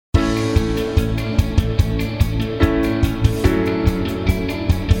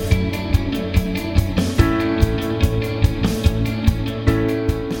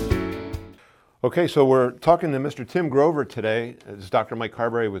Okay, so we're talking to Mr. Tim Grover today. This is Dr. Mike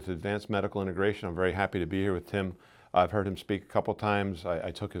Carberry with Advanced Medical Integration. I'm very happy to be here with Tim. I've heard him speak a couple times.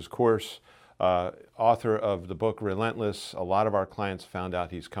 I took his course. Author of the book Relentless. A lot of our clients found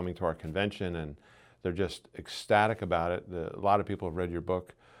out he's coming to our convention and they're just ecstatic about it. A lot of people have read your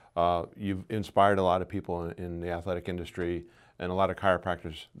book. You've inspired a lot of people in the athletic industry and a lot of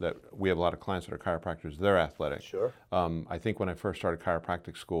chiropractors we have a lot of clients that are chiropractors, they're athletic. Sure. I think when I first started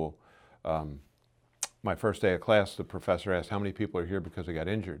chiropractic school, my first day of class, the professor asked how many people are here because they got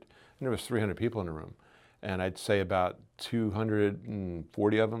injured. And there was 300 people in the room. And I'd say about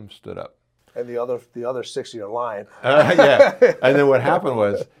 240 of them stood up. And the other 60 are lying. Yeah. And then what happened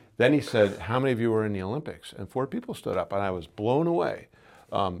was, then he said, how many of you were in the Olympics? And 4 people stood up. And I was blown away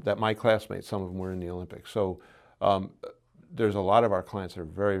that my classmates, some of them were in the Olympics. So there's a lot of our clients that are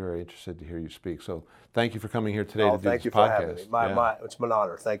very, very interested to hear you speak. So thank you for coming here today to do this podcast. Thank you for having me. It's an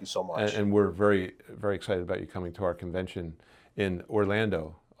honor. Thank you so much. And we're very, very excited about you coming to our convention in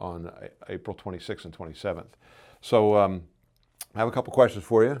Orlando on April 26th and 27th. So I have a couple questions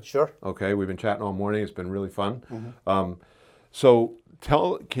for you. Sure. Okay, we've been chatting all morning. It's been really fun. Mm-hmm. So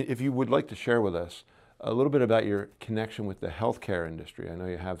if you would like to share with us a little bit about your connection with the healthcare industry. I know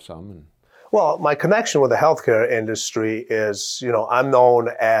you have some. Well, my connection with the healthcare industry is, I'm known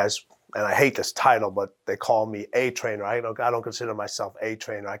as, and I hate this title, but they call me a trainer. I don't consider myself a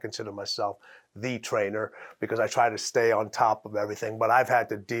trainer. I consider myself the trainer because I try to stay on top of everything. But I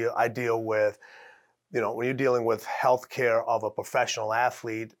deal with, when you're dealing with healthcare of a professional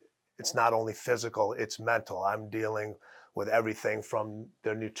athlete, it's not only physical, it's mental. I'm dealing with everything from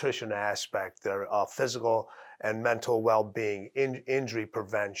their nutrition aspect, their physical and mental well-being, injury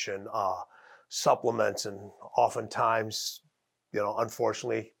prevention, supplements, and oftentimes,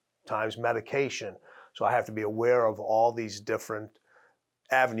 unfortunately, times medication. So I have to be aware of all these different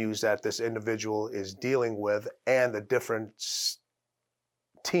avenues that this individual is dealing with and the different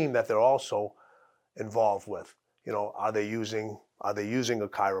team that they're also involved with. Are they using a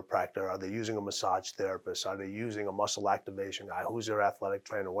chiropractor? Are they using a massage therapist? Are they using a muscle activation guy? Who's their athletic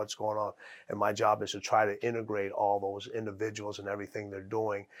trainer? What's going on? And my job is to try to integrate all those individuals and everything they're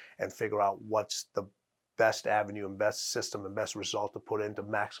doing and figure out what's the best avenue and best system and best result to put in to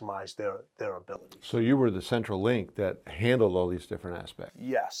maximize their abilities. So you were the central link that handled all these different aspects.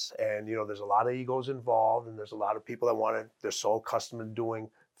 Yes, and there's a lot of egos involved, and there's a lot of people that they're so accustomed to doing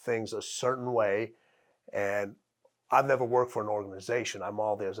things a certain way, and I've never worked for an organization. I'm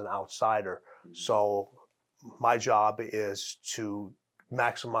all there as an outsider. So my job is to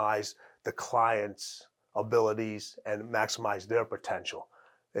maximize the client's abilities and maximize their potential.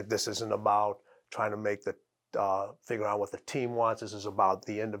 This isn't about trying to figure out what the team wants. This is about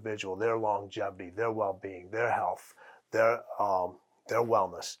the individual, their longevity, their well-being, their health, their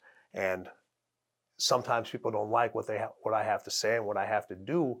wellness. And sometimes people don't like what I have to say and what I have to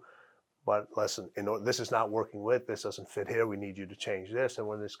do. But listen, this is not working with, this doesn't fit here, we need you to change this. And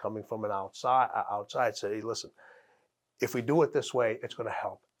when it's coming from an outside, say, hey, listen, if we do it this way, it's going to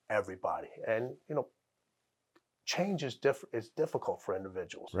help everybody. And, change is difficult for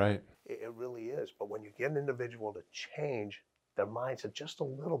individuals. Right. It really is. But when you get an individual to change their mindset just a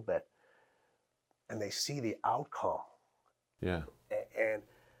little bit and they see the outcome. Yeah. And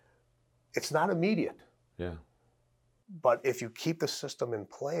it's not immediate. Yeah. But if you keep the system in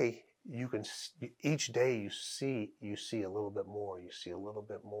play, each day you see a little bit more, you see a little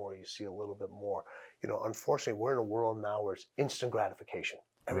bit more, you see a little bit more. Unfortunately, we're in a world now where it's instant gratification.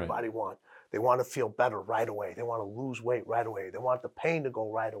 Everybody they want to feel better right away. They want to lose weight right away. They want the pain to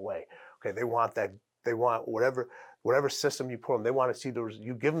go right away. Okay, they want whatever system you put them. They want to see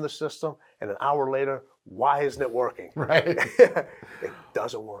you give them the system, and an hour later, why isn't it working? Right. It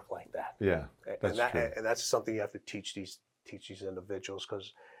doesn't work like that. Yeah, that's true. And that's something you have to teach these individuals,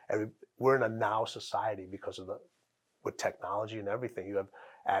 because we're in a now society because of with technology and everything. You have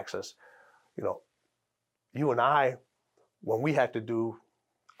access. You and I, when we had to do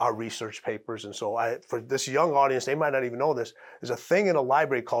our research papers, and so for this young audience, they might not even know this. There's a thing in a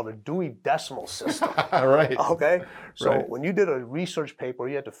library called a Dewey Decimal System. Right. Okay. So right. When you did a research paper,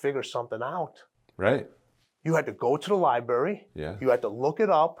 you had to figure something out. Right. You had to go to the library. Yeah. You had to look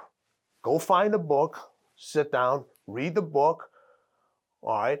it up, go find a book, sit down, read the book.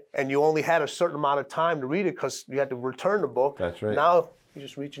 All right. And you only had a certain amount of time to read it because you had to return the book. That's right. Now you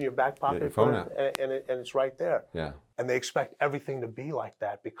just reach in your back pocket, your phone out. and it's right there. Yeah. And they expect everything to be like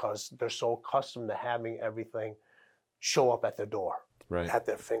that because they're so accustomed to having everything show up at their door, right, at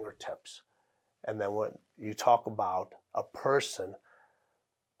their fingertips. And then when you talk about a person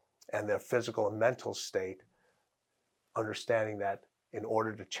and their physical and mental state, understanding that in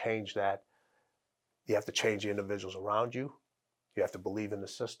order to change that, You have to change the individuals around you. You have to believe in the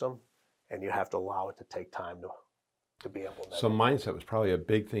system, and you have to allow it to take time to be implemented. So mindset was probably a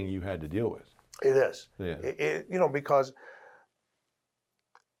big thing you had to deal with. It is. Yeah. Because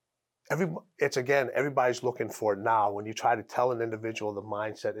everybody's looking for it now. When you try to tell an individual, the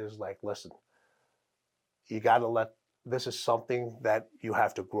mindset is like, listen, you got to this is something that you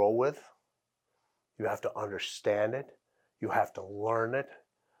have to grow with. You have to understand it. You have to learn it.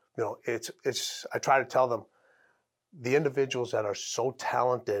 I try to tell them, the individuals that are so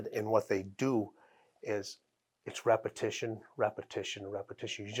talented in what they do it's repetition, repetition,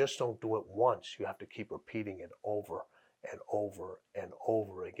 repetition. You just don't do it once. You have to keep repeating it over and over and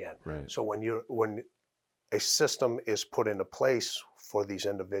over again. Right. So when a system is put into place for these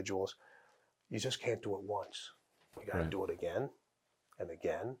individuals, you just can't do it once. You got to do it again and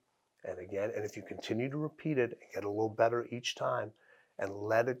again and again. And if you continue to repeat it and get a little better each time and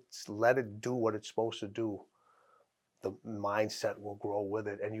let it do what it's supposed to do, the mindset will grow with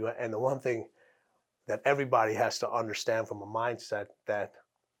it. And the one thing that everybody has to understand from a mindset that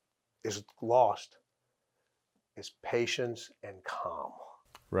is lost is patience and calm.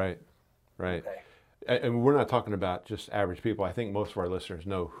 Right. Okay. And we're not talking about just average people. I think most of our listeners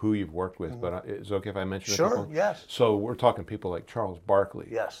know who you've worked with, but is it okay if I mention a couple? Sure, yes. So we're talking people like Charles Barkley,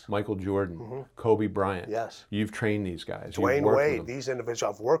 Yes. Michael Jordan, Kobe Bryant. Yes. You've trained these guys. Dwayne Wade, these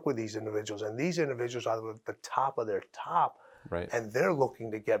individuals, I've worked with these individuals, and these individuals are at the top of their top, Right. and they're looking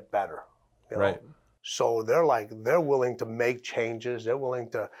to get better. Right. So they're willing to make changes. They're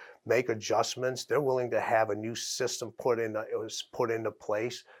willing to make adjustments. They're willing to have a new system put into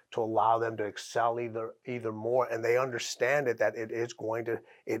place to allow them to excel either more. And they understand that it is going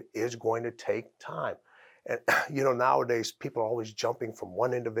to take time. And nowadays people are always jumping from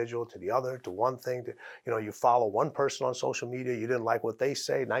one individual to the other, to one thing. You follow one person on social media. You didn't like what they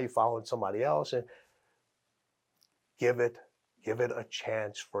say. Now you're following somebody else, and give it a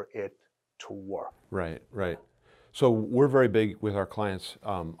chance for it to work. Right. So we're very big with our clients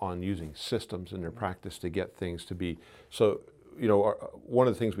on using systems in their practice to get things to be. So, one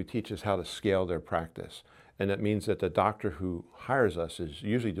of the things we teach is how to scale their practice. And that means that the doctor who hires us is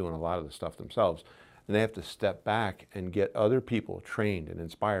usually doing a lot of the stuff themselves. And they have to step back and get other people trained and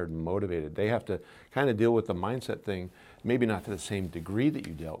inspired and motivated. They have to kind of deal with the mindset thing, maybe not to the same degree that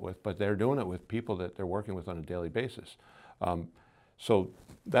you dealt with, but they're doing it with people that they're working with on a daily basis. So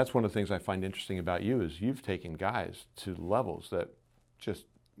that's one of the things I find interesting about you is you've taken guys to levels that just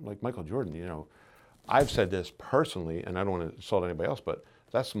like Michael Jordan, I've said this personally, and I don't want to insult anybody else, but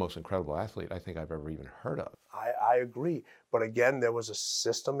that's the most incredible athlete I think I've ever even heard of. I agree. But again, there was a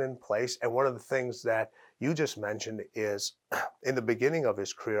system in place. And one of the things that you just mentioned is in the beginning of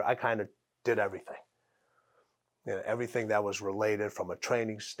his career, I kind of did everything. Everything that was related from a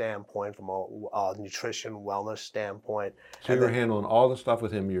training standpoint, from a nutrition, wellness standpoint. So you were handling all the stuff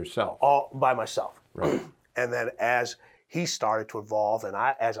with him yourself? All by myself. Right. And then as he started to evolve, and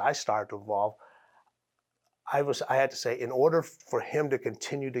as I started to evolve, I had to say, in order for him to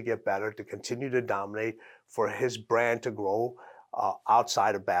continue to get better, to continue to dominate, for his brand to grow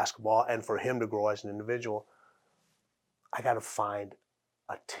outside of basketball, and for him to grow as an individual, I got to find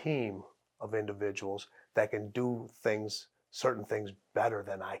a team of individuals that can do certain things better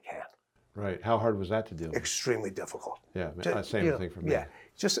than I can. Right. How hard was that to deal with? Extremely difficult. Yeah, same thing for me. Yeah,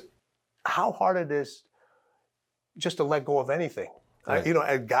 just how hard it is just to let go of anything. Right.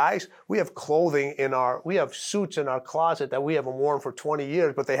 And guys, we have we have suits in our closet that we haven't worn for 20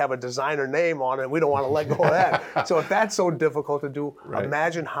 years, but they have a designer name on it, and we don't want to let go of that. So if that's so difficult to do, right.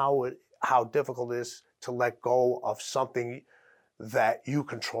 Imagine how difficult it is to let go of something that you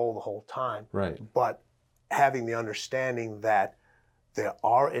control the whole time. Right. But having the understanding that there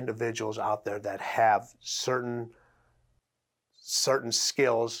are individuals out there that have certain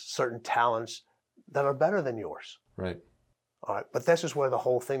skills, certain talents that are better than yours. Right. All right, but this is where the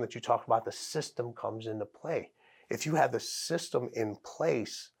whole thing that you talked about, the system, comes into play. If you have the system in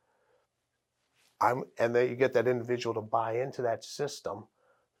place, and then you get that individual to buy into that system,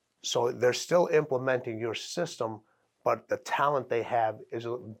 so they're still implementing your system, but the talent they have is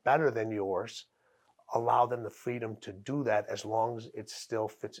better than yours. Allow them the freedom to do that as long as it still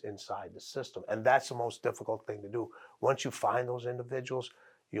fits inside the system. And that's the most difficult thing to do. Once you find those individuals,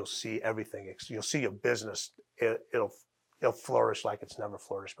 you'll see everything. You'll see your business. It'll flourish like it's never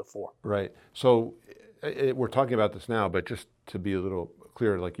flourished before. Right. So we're talking about this now, but just to be a little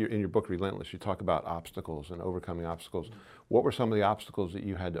clearer, like in your book, Relentless, you talk about obstacles and overcoming obstacles. Mm-hmm. What were some of the obstacles that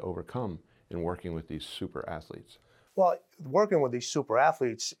you had to overcome in working with these super athletes? Well, working with these super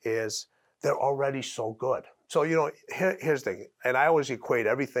athletes is they're already so good. So, here's the thing, and I always equate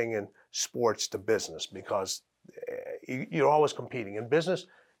everything in sports to business because you're always competing. In business,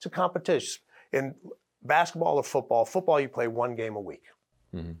 it's a competition. In basketball or football, you play one game a week.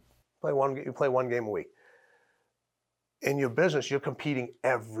 Mm-hmm. You play one game a week. In your business, you're competing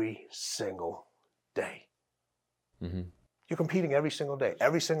every single day. Mm-hmm. You're competing every single day,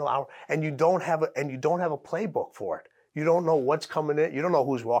 every single hour, and you don't have a playbook for it. You don't know what's coming in. You don't know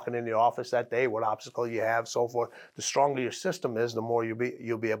who's walking in your office that day, what obstacle you have, so forth. The stronger your system is, the more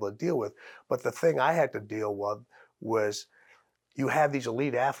you'll be able to deal with. But the thing I had to deal with was you have these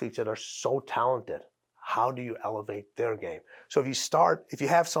elite athletes that are so talented. How do you elevate their game? So if you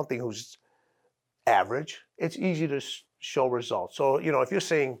have something who's average, it's easy to show results. So, if you're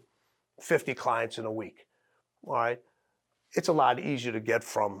seeing 50 clients in a week, all right, it's a lot easier to get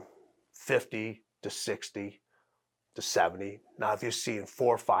from 50 to 60 to 70. Now, if you're seeing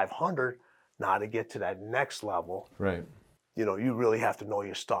 400 or 500, now to get to that next level, Right. You really have to know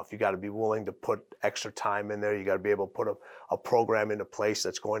your stuff. You got to be willing to put extra time in there. You got to be able to put a program into place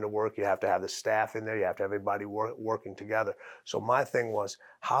that's going to work. You have to have the staff in there. You have to have everybody working together. So my thing was,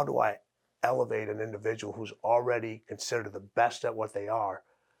 how do I elevate an individual who's already considered the best at what they are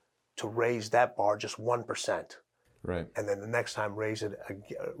to raise that bar just 1%? Right. And then the next time raise it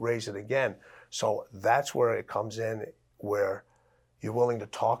again. So that's where it comes in, where you're willing to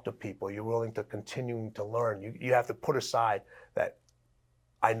talk to people. You're willing to continue to learn. You have to put aside that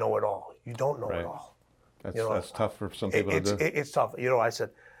I know it all. You don't know Right. it all. That's tough for some people to do. It's tough. I said,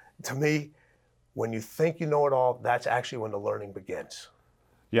 to me, when you think you know it all, that's actually when the learning begins.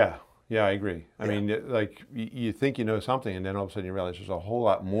 Yeah, I agree. I mean, like you think you know something, and then all of a sudden you realize there's a whole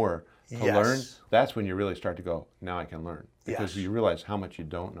lot more to learn. That's when you really start to go, now I can learn, because you realize how much you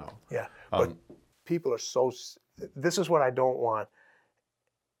don't know. Yeah, but people are this is what I don't want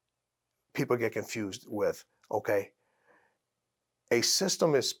people get confused with. Okay, a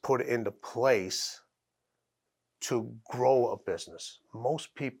system is put into place to grow a business.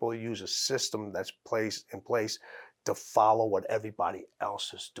 Most people use a system that's placed in place to follow what everybody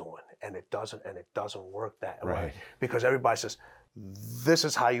else is doing, and it doesn't work that way, because everybody says, this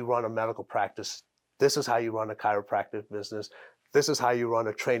is how you run a medical practice, this is how you run a chiropractic business, this is how you run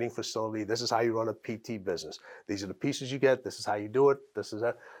a training facility, this is how you run a PT business. These are the pieces you get, this is how you do it, this is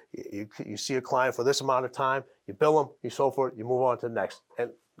that. You see a client for this amount of time, you bill them, you so forth, you move on to the next,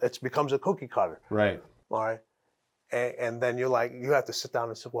 and it becomes a cookie cutter. Right. All right. And then you have to sit down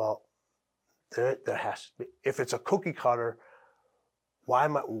and say, well, there has to be. If it's a cookie cutter,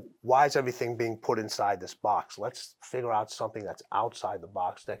 why is everything being put inside this box? Let's figure out something that's outside the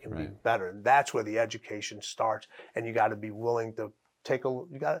box that can be better. And that's where the education starts. And you got to be willing to take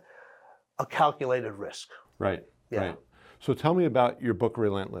a calculated risk. Right. Yeah. Right. So tell me about your book,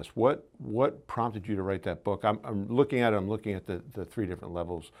 Relentless. What prompted you to write that book? I'm looking at the three different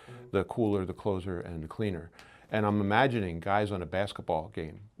levels, the cooler, the closer, and the cleaner. And I'm imagining guys on a basketball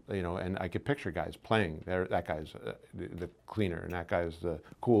game, and I could picture guys playing. That guy's the cleaner, and that guy's the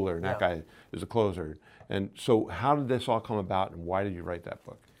cooler, and that guy is the closer. And so how did this all come about, and why did you write that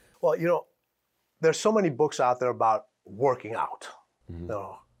book? Well, there's so many books out there about working out,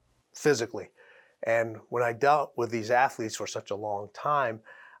 physically. And when I dealt with these athletes for such a long time,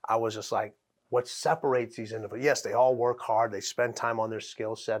 I was just like, what separates these individuals? Yes, they all work hard, they spend time on their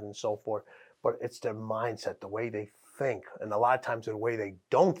skill set and so forth, but it's their mindset, the way they think. And a lot of times the way they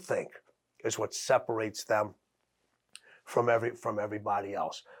don't think is what separates them from everybody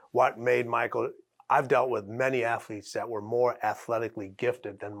else. What made Michael, I've dealt with many athletes that were more athletically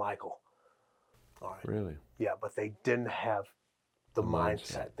gifted than Michael. All right. Really? Yeah, but they didn't have the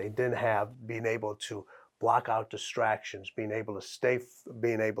mindset. They didn't have being able to block out distractions, being able to stay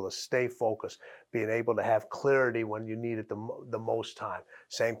focused, being able to have clarity when you need it the most time.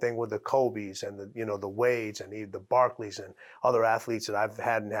 Same thing with the Kobes and the Wades and the Barkleys and other athletes that I've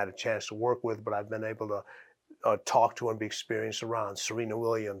hadn't had a chance to work with, but I've been able to talk to and be experienced around. Serena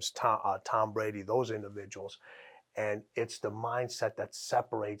Williams, Tom Brady, those individuals. And it's the mindset that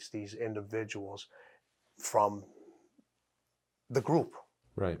separates these individuals from the group.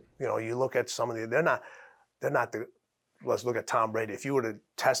 Right. You look at some of they're not the, let's look at Tom Brady. If you were to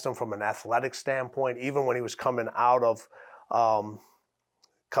test him from an athletic standpoint, even when he was coming out of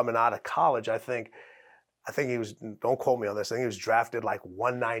college, I think he was, don't quote me on this, I think he was drafted like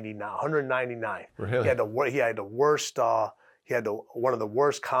 199. Really? He had one of the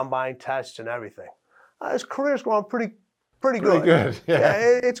worst combine tests and everything. His career's going pretty good.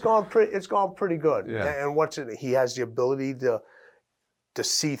 Yeah. It's gone pretty good. Yeah. And he has the ability to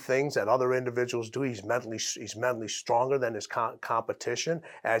see things that other individuals do. He's mentally stronger than his competition.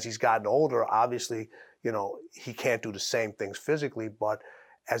 As he's gotten older, obviously, he can't do the same things physically, but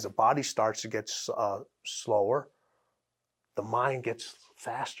as the body starts to get slower, the mind gets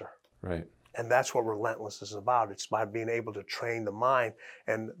faster. Right. And that's what Relentless is about. It's by being able to train the mind.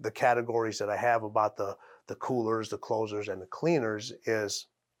 And the categories that I have about the coolers, the closers, and the cleaners is,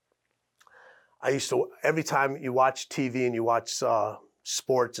 I used to, every time you watch TV and you watch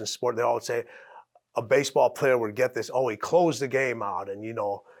sports, they always say a baseball player would get this, oh, he closed the game out. And,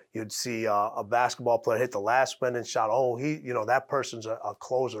 you'd see a basketball player hit the last minute shot. Oh, that person's a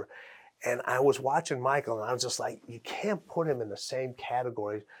closer. And I was watching Michael, and I was just like, you can't put him in the same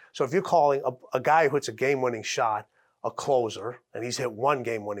category. So if you're calling a guy who hits a game-winning shot a closer, and he's hit one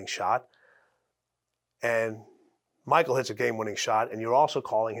game-winning shot, and Michael hits a game-winning shot, and you're also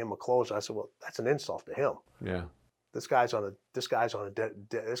calling him a closer, I said, well, that's an insult to him. Yeah. This guy's on a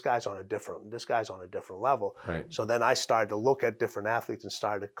different level. Right. So then I started to look at different athletes and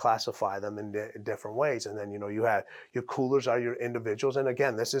started to classify them in different ways. And then you have your coolers are your individuals, and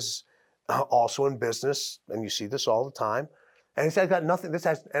again, this is also in business, and you see this all the time. And it's got nothing.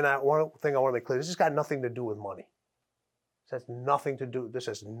 One thing I want to make clear: this has got nothing to do with money. This has nothing to do. This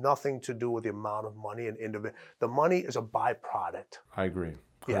has nothing to do with the amount of money and individual. The money is a byproduct. I agree.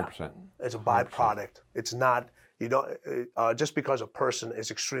 100%. Yeah, it's a byproduct. 100%. It's not. You don't. Just because a person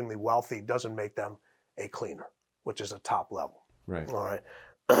is extremely wealthy doesn't make them a cleaner, which is a top level. Right. All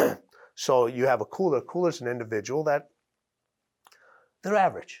right. So you have a cooler. Cooler's an individual that they're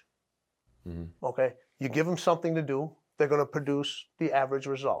average. Mm-hmm. Okay, you give them something to do, they're going to produce the average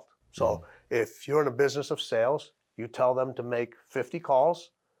result. So if you're in a business of sales, you tell them to make 50 calls,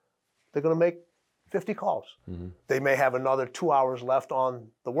 they're going to make 50 calls. Mm-hmm. They may have another 2 hours left on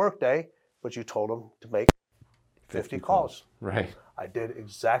the workday, but you told them to make 50 calls. Right. I did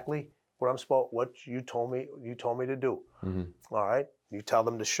exactly what you told me to do. Mm-hmm. All right. You tell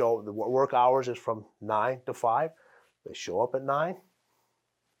them to show the work hours is from 9 to 5. They show up at 9.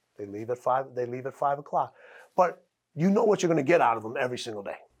 They leave at 5. They leave at 5 o'clock. But you know what you're going to get out of them every single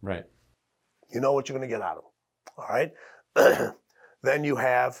day. Right. You know what you're going to get out of them. All right. Then you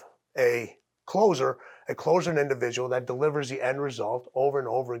have a closer, an individual that delivers the end result over and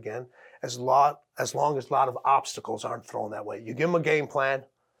over again, as long as a lot of obstacles aren't thrown that way. You give them a game plan.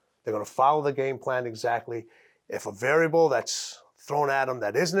 They're going to follow the game plan exactly. If a variable that's thrown at them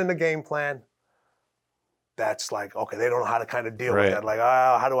that isn't in the game plan, that's like, okay, they don't know how to kind of deal with that. Like,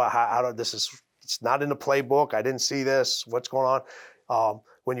 it's not in the playbook. I didn't see this. What's going on?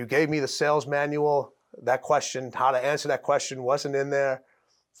 When you gave me the sales manual, that question, how to answer that question wasn't in there.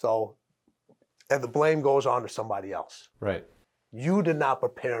 So, and the blame goes on to somebody else. Right. You did not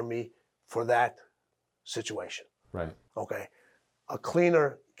prepare me for that situation. Right. Okay. A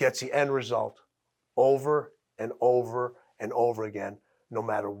cleaner gets the end result over and over and over again, no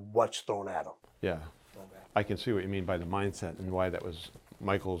matter what's thrown at them. Yeah. I can see what you mean by the mindset and why that was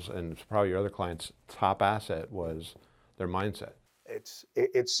Michael's and probably your other clients' top asset was their mindset. It's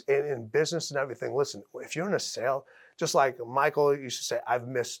in business and everything. Listen, if you're in a sale, just like Michael used to say, I've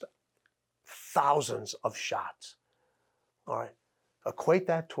missed thousands of shots. All right. Equate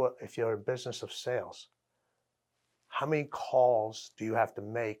that to if you're in business of sales. How many calls do you have to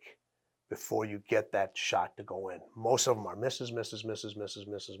make before you get that shot to go in? Most of them are misses.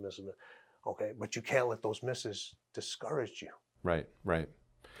 Okay, but you can't let those misses discourage you. Right.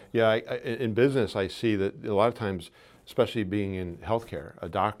 Yeah, in business, I see that a lot of times, especially being in healthcare, a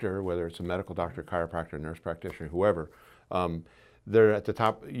doctor, whether it's a medical doctor, chiropractor, nurse practitioner, whoever, they're at the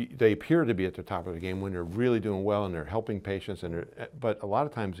top. They appear to be at the top of the game when they're really doing well and they're helping patients. But a lot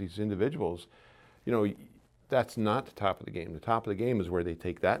of times, these individuals, that's not the top of the game. The top of the game is where they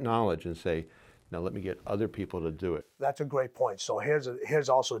take that knowledge and say, now let me get other people to do it. That's a great point. So here's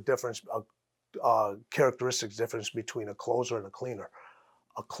also a difference, characteristics difference between a closer and a cleaner.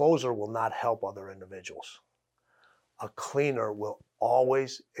 A closer will not help other individuals. A cleaner will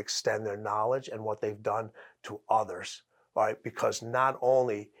always extend their knowledge and what they've done to others, all right? Because not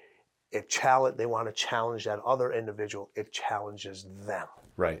only they want to challenge that other individual, it challenges them.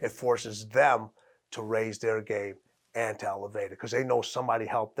 Right. It forces them to raise their game and to elevate it because they know somebody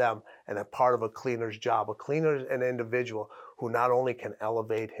helped them, and that part of a cleaner's job. A cleaner is an individual who not only can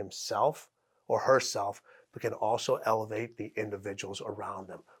elevate himself or herself, but can also elevate the individuals around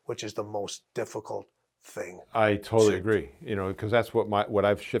them, which is the most difficult thing. I totally agree. Because that's what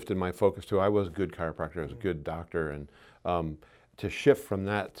I've shifted my focus to. I was a good chiropractor, I was a good doctor, and to shift from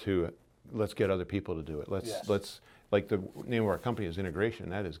that to let's get other people to do it. Let's like the name of our company is Integration.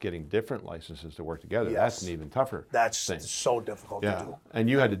 That is getting different licenses to work together. Yes. That's an even tougher thing. So difficult to do. And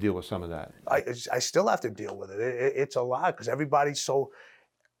you had to deal with some of that. I still have to deal with it. It's a lot because everybody's so.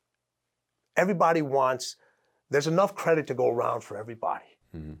 everybody wants, there's enough credit to go around for everybody.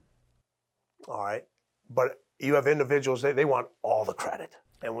 Mhm. All right. But you have individuals, they want all the credit.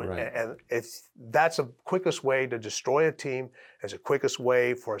 Right. And that's the quickest way to destroy a team. It's the quickest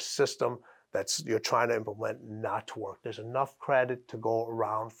way for a system that's you're trying to implement not to work. There's enough credit to go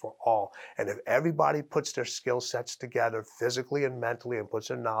around for all. And if everybody puts their skill sets together physically and mentally and puts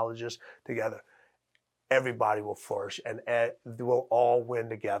their knowledges together, everybody will flourish and we'll all win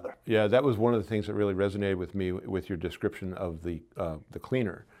together. Yeah, that was one of the things that really resonated with me with your description of the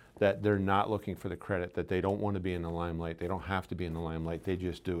cleaner, that they're not looking for the credit, that they don't want to be in the limelight. They don't have to be in the limelight. They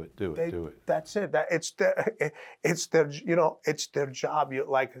just do it. That's it. It's their job.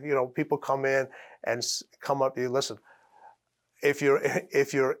 People come in and come up to you. Listen, if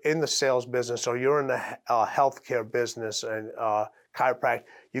you're in the sales business or you're in the healthcare business and chiropractic,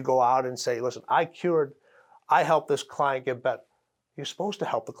 you go out and say, listen, I helped this client get better. You're supposed to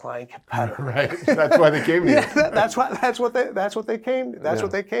help the client get better. Right. That's why they came to you. Yeah, that's what they came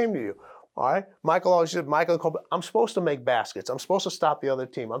to you. All right. Michael always said, I'm supposed to make baskets. I'm supposed to stop the other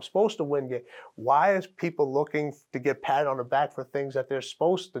team. I'm supposed to win games. Why is people looking to get patted on the back for things that they're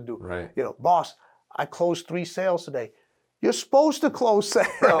supposed to do? Right. Boss, I closed 3 sales today. You're supposed to close sales.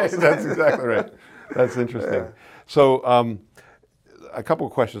 Right. That's exactly right. That's interesting. Yeah. So a couple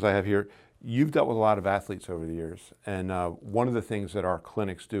of questions I have here. You've dealt with a lot of athletes over the years, and one of the things that our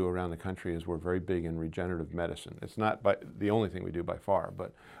clinics do around the country is we're very big in regenerative medicine. It's not the only thing we do by far,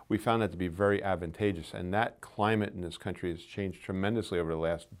 but we found that to be very advantageous, and that climate in this country has changed tremendously over the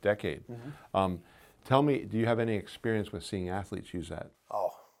last decade. Mm-hmm. Tell me, do you have any experience with seeing athletes use that? Oh,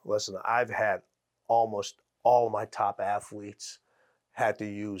 listen, I've had almost all of my top athletes had to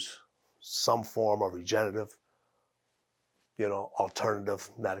use some form of regenerative, alternative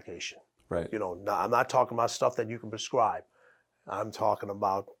medication. Right. I'm not talking about stuff that you can prescribe. I'm talking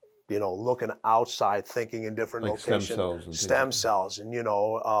about, looking outside, thinking in different locations. Stem cells and,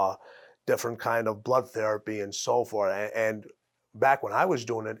 different kind of blood therapy and so forth. And back when I was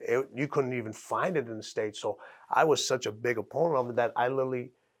doing it, you couldn't even find it in the States. So I was such a big opponent of it that I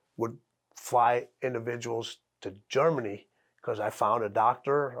literally would fly individuals to Germany because I found a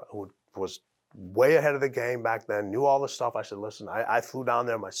doctor who was way ahead of the game back then, knew all the stuff. I said, listen, I flew down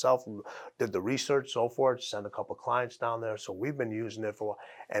there myself, did the research, so forth, sent a couple of clients down there. So we've been using it for a while,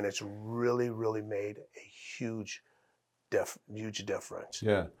 and it's really, really made a huge difference.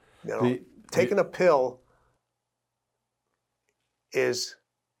 Yeah. Taking a pill is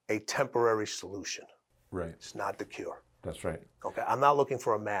a temporary solution. Right. It's not the cure. That's right. Okay. I'm not looking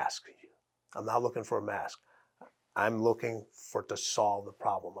for a mask. I'm looking to solve the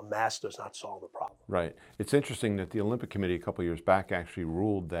problem. A mask does not solve the problem. Right. It's interesting that the Olympic Committee a couple of years back actually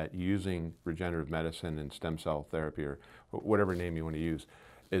ruled that using regenerative medicine and stem cell therapy, or whatever name you want to use,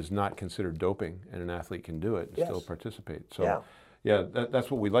 is not considered doping, and an athlete can do it and still participate. So, that's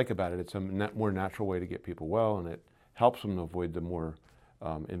what we like about it. It's a more natural way to get people well, and it helps them avoid the more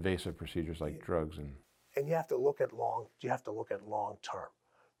invasive procedures like drugs. And you have to look at long term.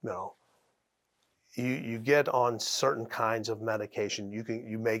 You get on certain kinds of medication,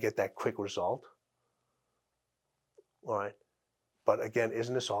 you may get that quick result. All right. But again,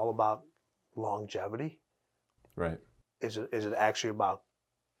 isn't this all about longevity? Right. Is it actually about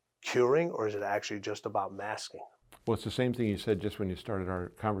curing, or is it actually just about masking? Well, it's the same thing you said just when you started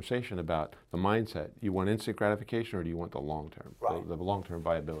our conversation about the mindset. You want instant gratification, or do you want the long-term, right, the long-term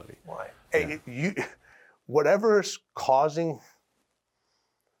viability? Right. Yeah. Whatever is causing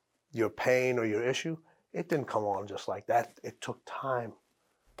your pain or your issue, it didn't come on just like that. It took time.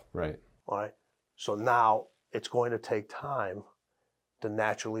 Right. All right. So now it's going to take time to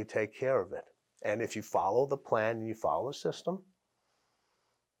naturally take care of it. And if you follow the plan and you follow the system,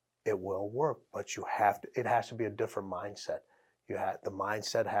 it will work. But it has to be a different mindset. The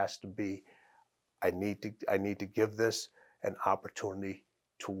mindset has to be, I need to give this an opportunity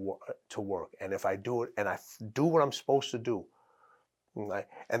to work. And if I do it and I do what I'm supposed to do, right?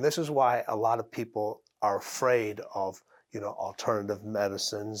 And this is why a lot of people are afraid of, alternative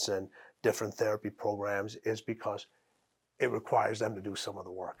medicines and different therapy programs, is because it requires them to do some of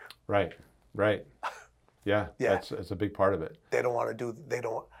the work. Right. Yeah. That's a big part of it. They don't want to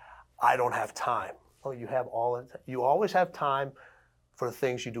I don't have time. Oh, you always have time for the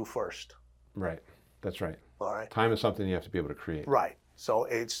things you do first. Right. That's right. All right. Time is something you have to be able to create. Right. So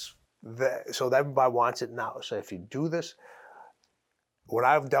so everybody wants it now. So if you do this, when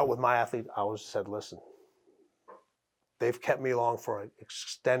I've dealt with my athletes, I always said, listen, they've kept me along for an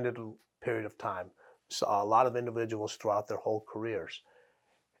extended period of time. So a lot of individuals throughout their whole careers,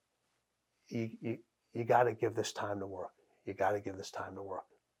 you got to give this time to work. You got to give this time to work.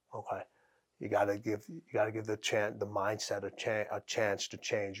 Okay. You got to give the mindset a chance to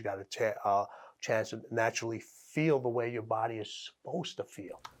change. You got a chance to naturally feel the way your body is supposed to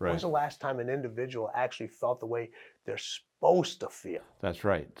feel. Right. When's the last time an individual actually felt the way they're supposed to feel? That's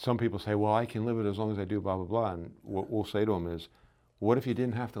right. Some people say, well, I can live it as long as I do blah, blah, blah. And what we'll say to them is, what if you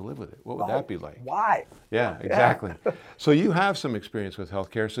didn't have to live with it? What would that be like? Why? Yeah, exactly. So you have some experience with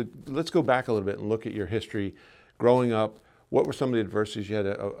healthcare. So let's go back a little bit and look at your history growing up. What were some of the adversities you had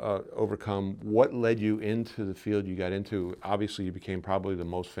to overcome? What led you into the field you got into? Obviously, you became probably the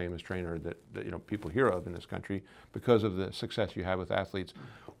most famous trainer that people hear of in this country because of the success you had with athletes.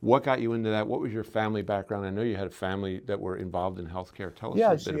 What got you into that? What was your family background? I know you had a family that were involved in healthcare. Tell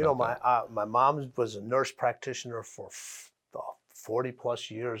us a bit about that. My mom was a nurse practitioner for 40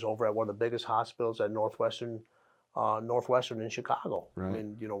 plus years over at one of the biggest hospitals at Northwestern in Chicago. Right. I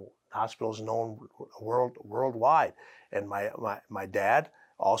mean, hospitals known worldwide. And my dad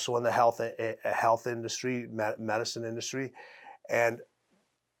also in the health industry, medicine industry, and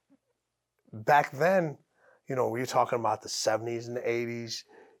back then, we were talking about the 70s and the 80s.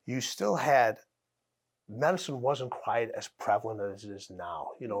 You still had medicine wasn't quite as prevalent as it is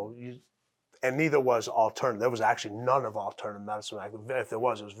now. And neither was alternative. There was actually none of alternative medicine. If there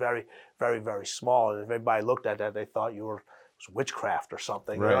was, it was very, very, very small. And if everybody looked at that, they thought it was witchcraft or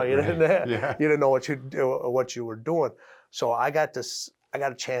something. Right, you didn't know what you were doing. So I got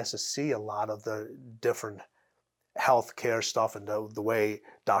a chance to see a lot of the different healthcare stuff and the way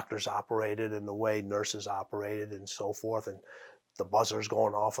doctors operated and the way nurses operated and so forth. And the buzzers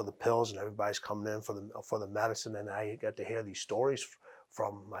going off of the pills and everybody's coming in for the medicine. And I got to hear these stories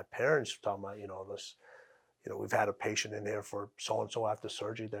from my parents talking about, we've had a patient in here for so and so after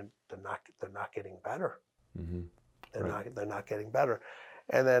surgery, they're not getting better. Mm-hmm. They're not getting better.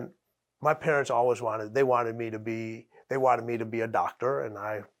 And then my parents always wanted me to be a doctor.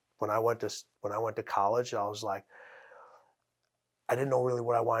 And when I went to college, I was like, I didn't know really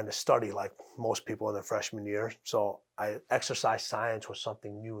what I wanted to study, like most people in their freshman year. So exercise science was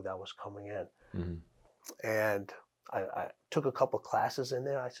something new that was coming in. Mm-hmm. And I took a couple classes in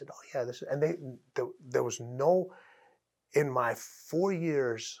there. I said, oh yeah, there was no, in my 4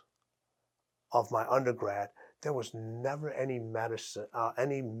 years of my undergrad, there was never any mention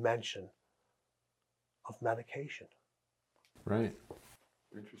of medication. Right.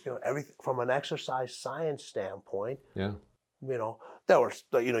 Interesting. Everything from an exercise science standpoint. Yeah. There were,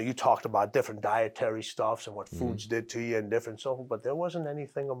 you talked about different dietary stuffs and what foods did to you and different so forth, but there wasn't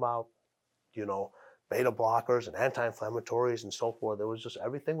anything about, beta blockers and anti-inflammatories and so forth. There was just,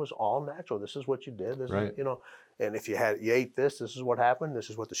 everything was all natural. This is what you did. This right. is, and if you ate this is what happened. This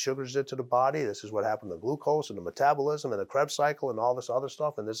is what the sugars did to the body. This is what happened to glucose and the metabolism and the Krebs cycle and all this other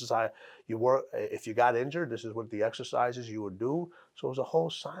stuff. And this is how you work. If you got injured, this is what the exercises you would do. So it was a whole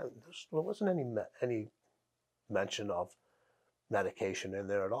science. There wasn't any mention of medication in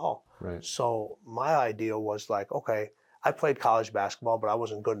there at all. Right. So my idea was like, okay, I played college basketball, but I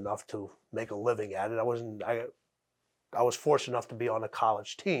wasn't good enough to make a living at it. I was fortunate enough to be on a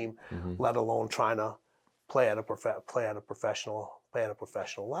college team, let alone trying to play at a professional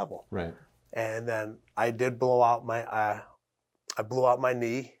level. Right. And then I did blow out I blew out my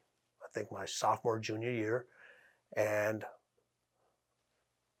knee, I think my sophomore, junior year, and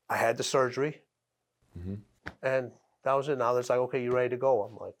I had the surgery, and that was it. Now it's like, okay, you ready to go?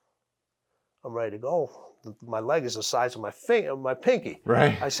 I'm like, I'm ready to go. My leg is the size of my pinky.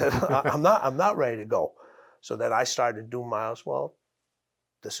 Right. I said, I'm not ready to go. So then I started doing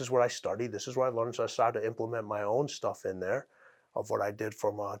this is what I studied. This is what I learned. So I started to implement my own stuff in there of what I did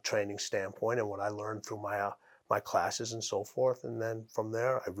from a training standpoint and what I learned through my classes and so forth. And then from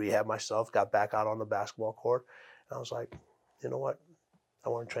there, I rehabbed myself, got back out on the basketball court. And I was like, you know what? I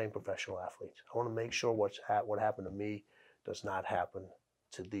want to train professional athletes. I want to make sure what happened to me does not happen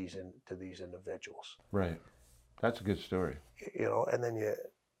to these individuals. Right. That's a good story. And then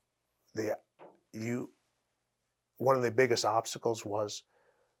one of the biggest obstacles was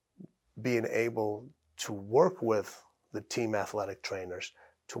being able to work with the team athletic trainers,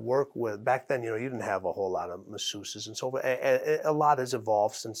 to work with, back then, you didn't have a whole lot of masseuses and so forth. A lot has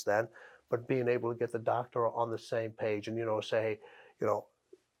evolved since then, but being able to get the doctor on the same page and, say,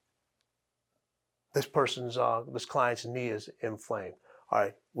 this client's knee is inflamed. All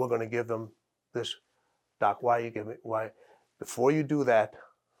right, we're going to give them this. Doc, why before you do that,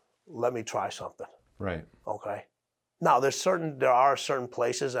 let me try something. Right. Okay. Now, there are certain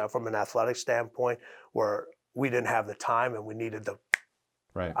places from an athletic standpoint where we didn't have the time and we needed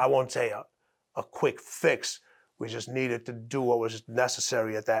right. I won't say a quick fix. We just needed to do what was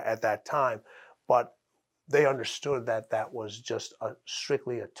necessary at that time. But they understood that that was just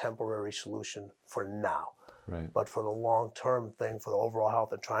strictly a temporary solution for now. Right. But for the long-term thing, for the overall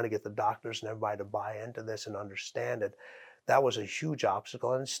health and trying to get the doctors and everybody to buy into this and understand it, that was a huge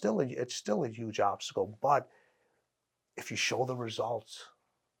obstacle. And it's still a huge obstacle. But if you show the results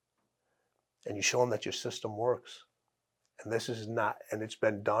and you show them that your system works, and this is not, and it's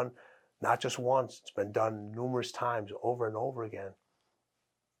been done not just once, it's been done numerous times over and over again,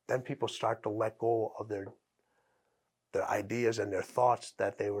 then people start to let go of their ideas and their thoughts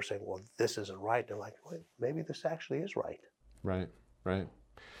that they were saying, well, this isn't right. They're like, wait, maybe this actually is right. Right, right.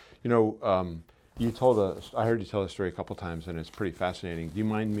 You know, you told us, I heard you tell the story a couple times, and it's pretty fascinating. Do you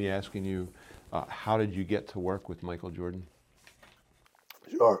mind me asking you, how did you get to work with Michael Jordan?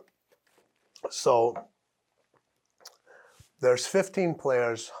 Sure. So there's 15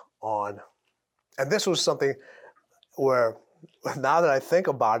 players on, and this was something where, now that I think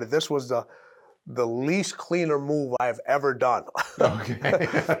about it, this was the least cleaner move I've ever done.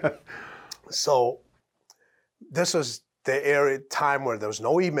 Okay. So this was the time where there was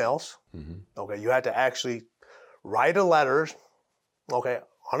no emails. Mm-hmm. Okay, you had to actually write a letter, okay,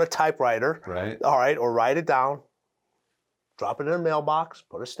 on a typewriter. Right. All right, or write it down, drop it in a mailbox,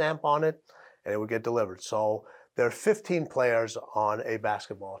 put a stamp on it, and it would get delivered. So there are 15 players on a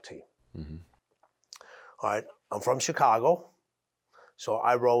basketball team. Mm-hmm. All right, I'm from Chicago, so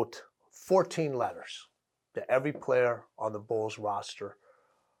I wrote 14 letters to every player on the Bulls roster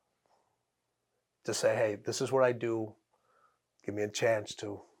to say, hey, this is what I do. Give me a chance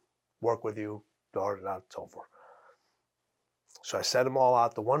to work with you, and so forth. So I sent them all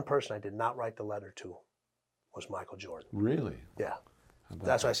out. The one person I did not write the letter to was Michael Jordan. Really? Yeah. How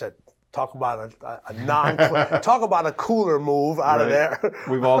That's about why I said, talk about talk about a cooler move out of Right. there.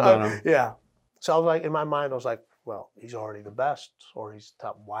 We've all done them. Yeah. So I was like, in my mind, I was like, well, he's already the best, or he's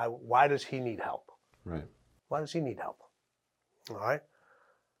top. Why does he need help? Right. Why does he need help? All right.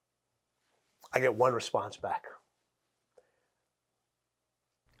 I get one response back.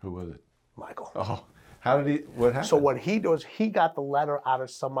 Who was it? Michael. Oh, how did he? What happened? So what he does, he got the letter out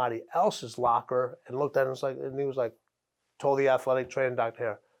of somebody else's locker and looked at it and he was like, told the athletic trainer, Dr.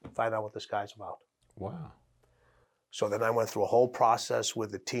 Hare, find out what this guy's about. Wow. So then I went through a whole process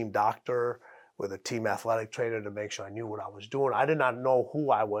with the team doctor, with a team athletic trainer to make sure I knew what I was doing. I did not know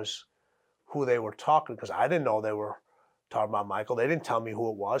who they were talking, because I didn't know they were talking about Michael. They didn't tell me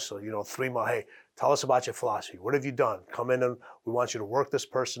who it was. So, 3 months, hey, tell us about your philosophy. What have you done? Come in and we want you to work this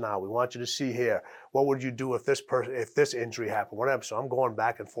person out. We want you to see here. What would you do if this injury happened? Whatever. So I'm going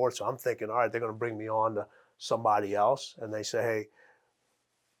back and forth. So I'm thinking, all right, they're going to bring me on to somebody else. And they say, hey,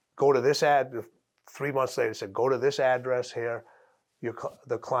 go to this 3 months later, they said, go to this address here.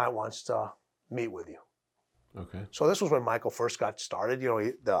 The client wants to meet with you. Okay. So this was when Michael first got started.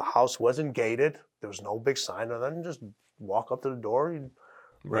 The house wasn't gated. There was no big sign. And then just walk up to the door, you'd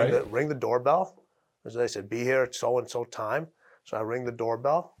ring the doorbell. As they said, be here at so-and-so time. So I ring the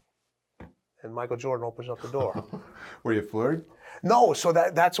doorbell, and Michael Jordan opens up the door. Were you floored? No, so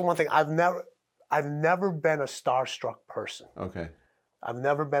that's the one thing. I've never been a starstruck person. Okay. I've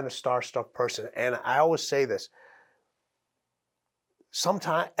never been a starstruck person. And I always say this.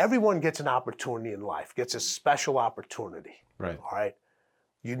 Sometimes everyone gets an opportunity in life, gets a special opportunity. Right. All right.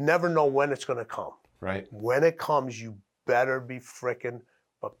 You never know when it's going to come. Right. When it comes, you better be frickin'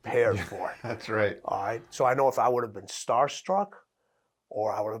 prepared for it. That's right. All right. So I know if I would have been starstruck,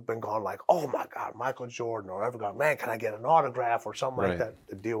 or I would have been gone like, oh my God, Michael Jordan, or ever gone, man, can I get an autograph or something like that?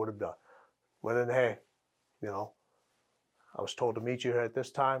 The deal would have done. Went in, hey, I was told to meet you here at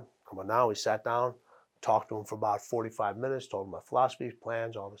this time. Come on now. We sat down, talked to him for about 45 minutes, told him my philosophy,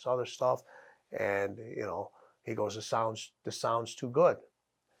 plans, all this other stuff. And, he goes, this sounds too good.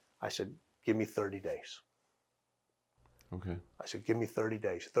 I said, give me 30 days. Okay. I said, give me 30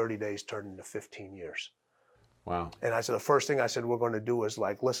 days. 30 days turned into 15 years. Wow. And I said, the first thing I said we're going to do is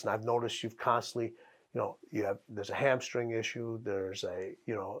like, listen, I've noticed you've constantly, there's a hamstring issue. There's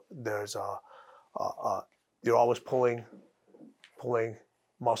you're always pulling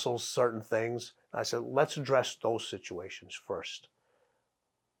muscles, certain things. I said, let's address those situations first.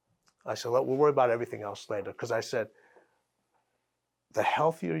 I said, we'll worry about everything else later. Because I said, the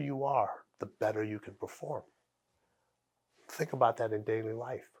healthier you are, the better you can perform. Think about that in daily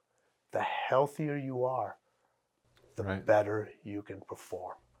life. The healthier you are, the better you can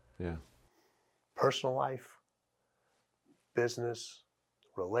perform. Yeah. Personal life, business,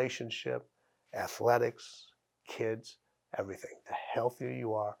 relationship, athletics, kids, everything. The healthier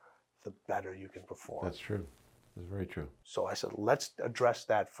you are, the better you can perform. That's true. That's very true. So I said, let's address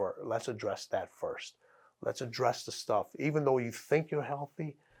that first. Let's address the stuff. Even though you think you're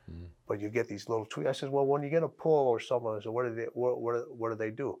healthy, But you get these little tweaks. I said, well, when you get a pull or something, I said, what do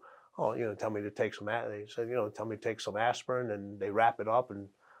they do? Oh, tell me to take some. They said, tell me to take some aspirin, and they wrap it up, and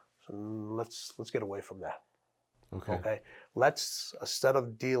so let's get away from that. Okay. Okay. Let's, instead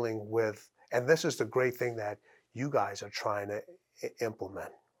of dealing with, and this is the great thing that you guys are trying to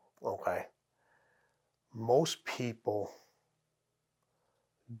implement. Okay. Most people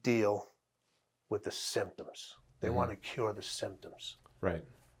deal with the symptoms. They want to cure the symptoms. Right.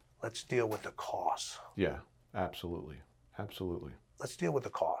 Let's deal with the cause. Yeah, absolutely. Absolutely. Let's deal with the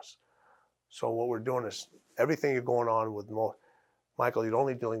cause. So what we're doing is everything you're going on with Michael, you're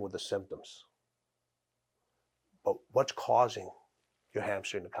only dealing with the symptoms. But what's causing your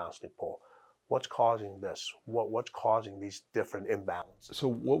hamstring to constantly pull? What's causing this? What's causing these different imbalances? So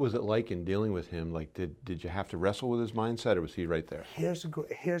what was it like in dealing with him? Like, did you have to wrestle with his mindset, or was he right there? Here's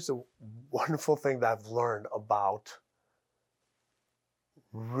the wonderful thing that I've learned about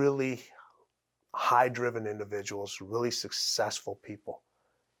really high-driven individuals, really successful people.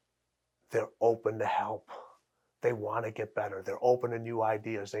 They're open to help. They want to get better. They're open to new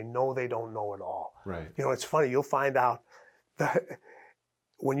ideas. They know they don't know it all. Right. It's funny. You'll find out that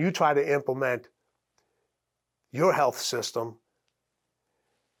when you try to implement your health system,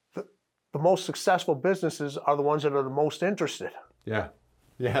 the most successful businesses are the ones that are the most interested. Yeah.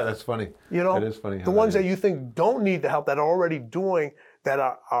 Yeah, that's funny. It is funny. The ones that you think don't need the help, that are already doing,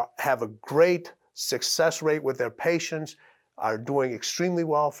 that have a great success rate with their patients, are doing extremely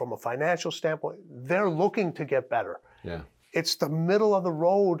well from a financial standpoint, they're looking to get better. Yeah. It's the middle of the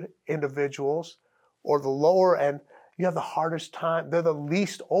road individuals or the lower end, you have the hardest time. They're the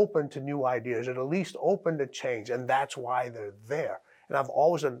least open to new ideas. They're the least open to change, and that's why they're there. And I've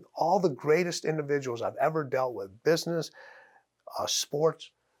always done, all the greatest individuals I've ever dealt with, business,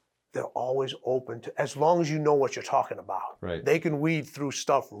 sports, they're always open to, as long as you know what you're talking about. Right. They can weed through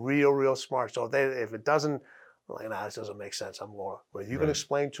stuff real smart. So if it doesn't, like, nah, this doesn't make sense, I'm going. But you can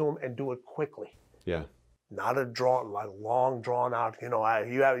explain to them and do it quickly. Yeah. Not like long drawn out.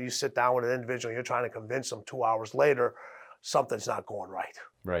 You sit down with an individual, you're trying to convince them 2 hours later, something's not going right.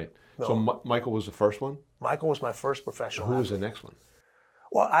 Right. No. So Michael was the first one? Michael was my first professional. Who was the next one?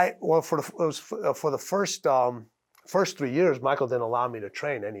 For the first 3 years, Michael didn't allow me to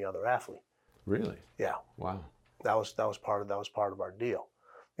train any other athlete. Really? Yeah. Wow. That was part of our deal.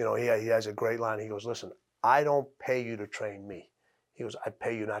 He has a great line. He goes, listen, I don't pay you to train me. He goes, I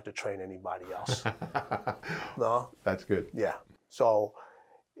pay you not to train anybody else. No? That's good. Yeah. So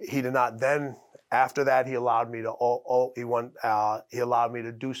he did not. Then after that, he allowed me to. He allowed me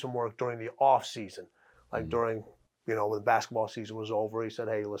to do some work during the off season, like during, when the basketball season was over. He said,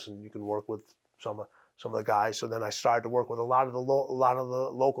 hey, listen, you can work with some of the guys. So then I started to work with a lot of the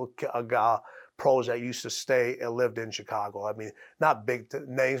local pros that used to stay and lived in Chicago. I mean, not big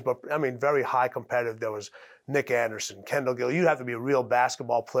names, but I mean, very high competitive. There was Nick Anderson, Kendall Gill. You'd have to be a real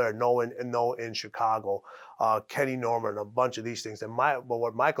basketball player, in Chicago. Kenny Norman, a bunch of these things. But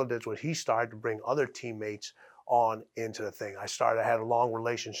what Michael did was he started to bring other teammates on into the thing. I had a long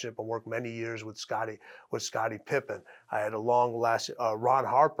relationship and worked many years with Scottie Pippen. I had a long Ron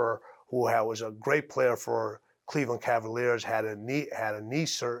Harper, who was a great player for Cleveland Cavaliers, had a knee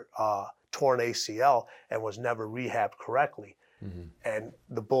torn ACL and was never rehabbed correctly. Mm-hmm. And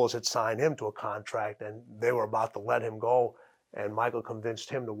the Bulls had signed him to a contract, and they were about to let him go. And Michael convinced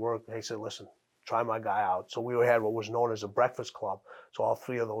him to work. He said, listen, try my guy out. So we had what was known as a breakfast club. So all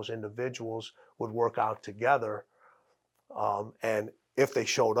three of those individuals would work out together. And if they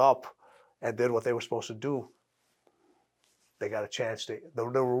showed up and did what they were supposed to do, they got a chance to. The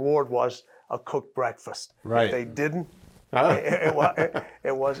reward was a cooked breakfast. Right. If they didn't, it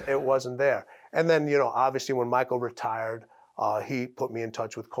wasn't there. And then, obviously when Michael retired, he put me in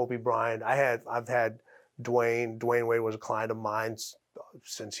touch with Kobe Bryant. I've had Dwayne. Dwayne Wade was a client of mine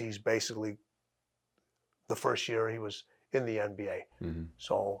since he's basically the first year he was in the NBA. Mm-hmm.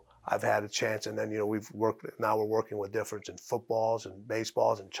 So I've had a chance, and then we're working with difference in footballs and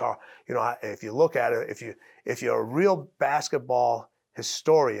baseballs and if you look at it, if you're a real basketball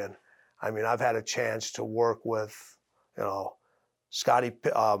historian, I mean, I've had a chance to work with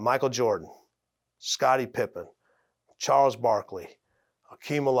Michael Jordan, Scottie Pippen, Charles Barkley,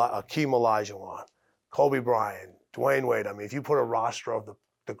 Akeem Olajuwon, Kobe Bryant, Dwayne Wade. I mean, if you put a roster of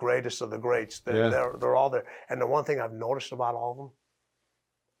the greatest of the greats, they're all there. And the one thing I've noticed about all of them,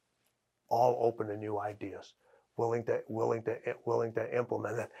 all open to new ideas, willing to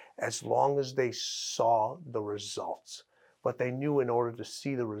implement it, as long as they saw the results. But they knew in order to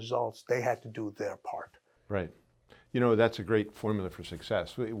see the results, they had to do their part. Right. You know, that's a great formula for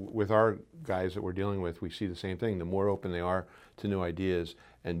success. With our guys that we're dealing with, we see the same thing. The more open they are to new ideas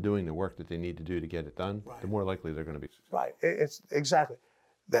and doing the work that they need to do to get it done, the more likely they're going to be successful. Right. It's exactly.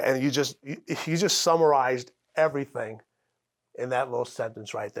 And you just summarized everything in that little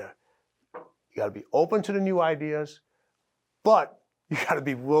sentence right there. You got to be open to the new ideas, but you got to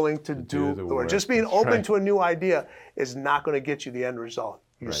be willing to do the work. Just being open to a new idea is not going to get you the end result.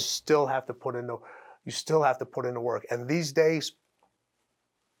 You still have to put in the work. And these days,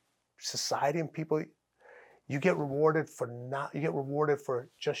 society and people, you get rewarded for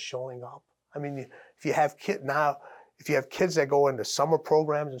just showing up. I mean, if you have kids that go into summer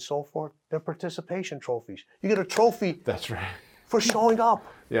programs and so forth, they're participation trophies. You get a trophy. That's right. For showing up.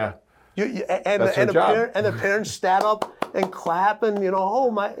 Yeah. And the parents stand up and clap and, oh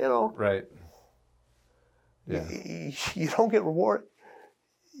my, Right. Yeah. You don't get rewarded.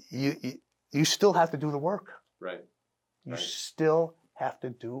 You still have to do the work. Right. You still have to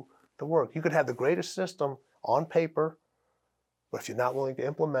do the work. You could have the greatest system on paper, but if you're not willing to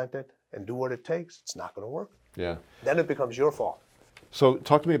implement it and do what it takes, it's not going to work. Yeah. Then it becomes your fault. So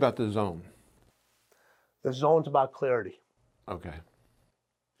talk to me about the zone. The zone's about clarity. Okay.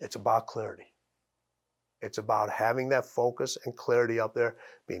 It's about clarity. It's about having that focus and clarity up there,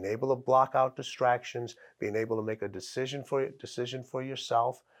 being able to block out distractions, being able to make a decision for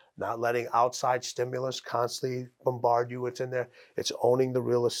yourself, not letting outside stimulus constantly bombard you. It's in there. It's owning the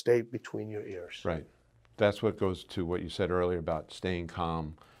real estate between your ears. Right. That's what goes to what you said earlier about staying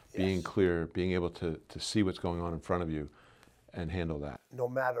calm, being clear, being able to see what's going on in front of you and handle that. No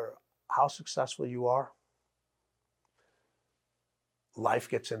matter how successful you are, life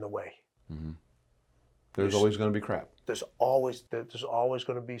gets in the way. Mm-hmm. There's always going to be crap. There's always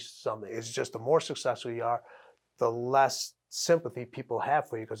going to be something. It's just the more successful you are, the less sympathy people have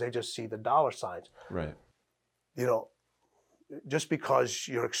for you because they just see the dollar signs. Right. Just because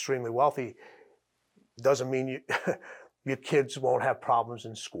you're extremely wealthy doesn't mean your kids won't have problems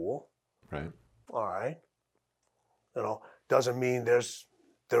in school. Right. All right. Doesn't mean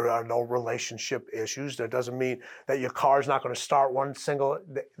there are no relationship issues. That doesn't mean that your car's not going to start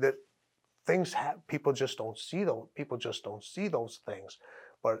that things people just don't see those. People just don't see those things.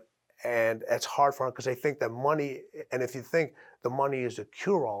 And it's hard for them because they think that money, and if you think the money is a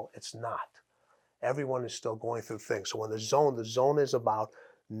cure-all, it's not. Everyone is still going through things. So when the zone is about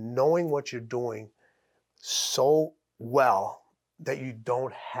knowing what you're doing so well that you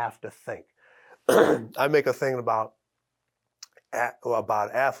don't have to think. I make a thing about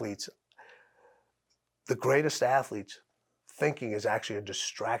athletes. The greatest athletes, thinking is actually a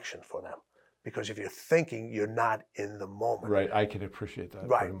distraction for them. Because if you're thinking, you're not in the moment. Right, I can appreciate that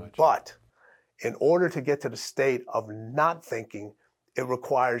right. very much. But in order to get to the state of not thinking, it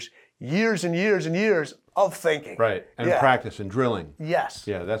requires years and years and years of thinking. Right, and practice and drilling. Yes.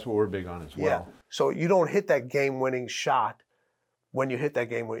 Yeah, that's what we're big on as well. Yeah. So you don't hit that game-winning shot when you hit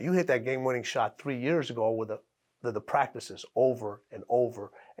that game-winning. You hit that game-winning shot 3 years ago with the practices over and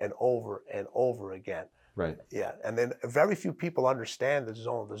over and over and over again. Right. Yeah, and then very few people understand the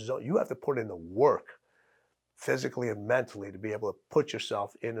zone. You have to put in the work, physically and mentally, to be able to put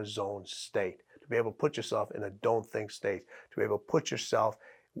yourself in a zone state, to be able to put yourself in a don't think state, to be able to put yourself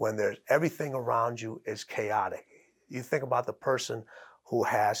when everything around you is chaotic. You think about the person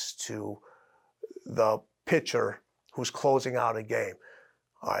the pitcher who's closing out a game.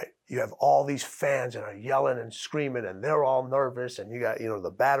 All right, you have all these fans that are yelling and screaming, and they're all nervous, and you got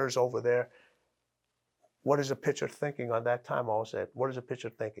the batters over there. What is a pitcher thinking on that time? I always said, what is a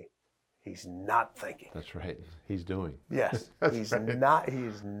pitcher thinking? He's not thinking. That's right. He's doing. Yes, he's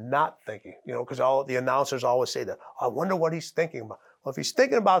not thinking. Because all the announcers always say that. I wonder what he's thinking about. Well, if he's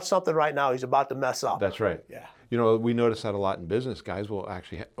thinking about something right now, he's about to mess up. That's right. Yeah. We notice that a lot in business. Guys will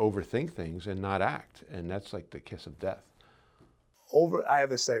actually overthink things and not act, and that's like the kiss of death. I have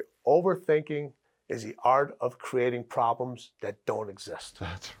to say, overthinking is the art of creating problems that don't exist.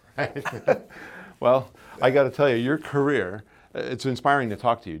 That's right. Well, I got to tell you, your career, it's inspiring to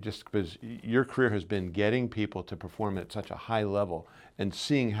talk to you just because your career has been getting people to perform at such a high level and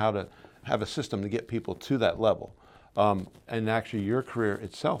seeing how to have a system to get people to that level. And actually, your career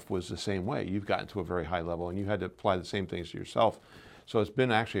itself was the same way. You've gotten to a very high level and you had to apply the same things to yourself. So it's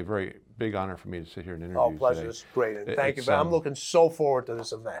been actually a very big honor for me to sit here and interview you pleasure. today. It's great. And thank you. I'm looking so forward to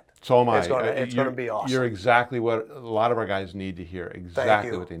this event. So am I. It's going to be awesome. You're exactly what a lot of our guys need to hear.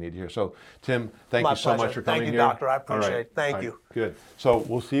 Exactly what they need to hear. So, Tim, thank you so much for coming here. Thank you, Doctor. I appreciate it. Thank you. Good. So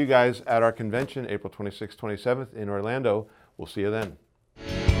we'll see you guys at our convention, April 26th, 27th in Orlando. We'll see you then.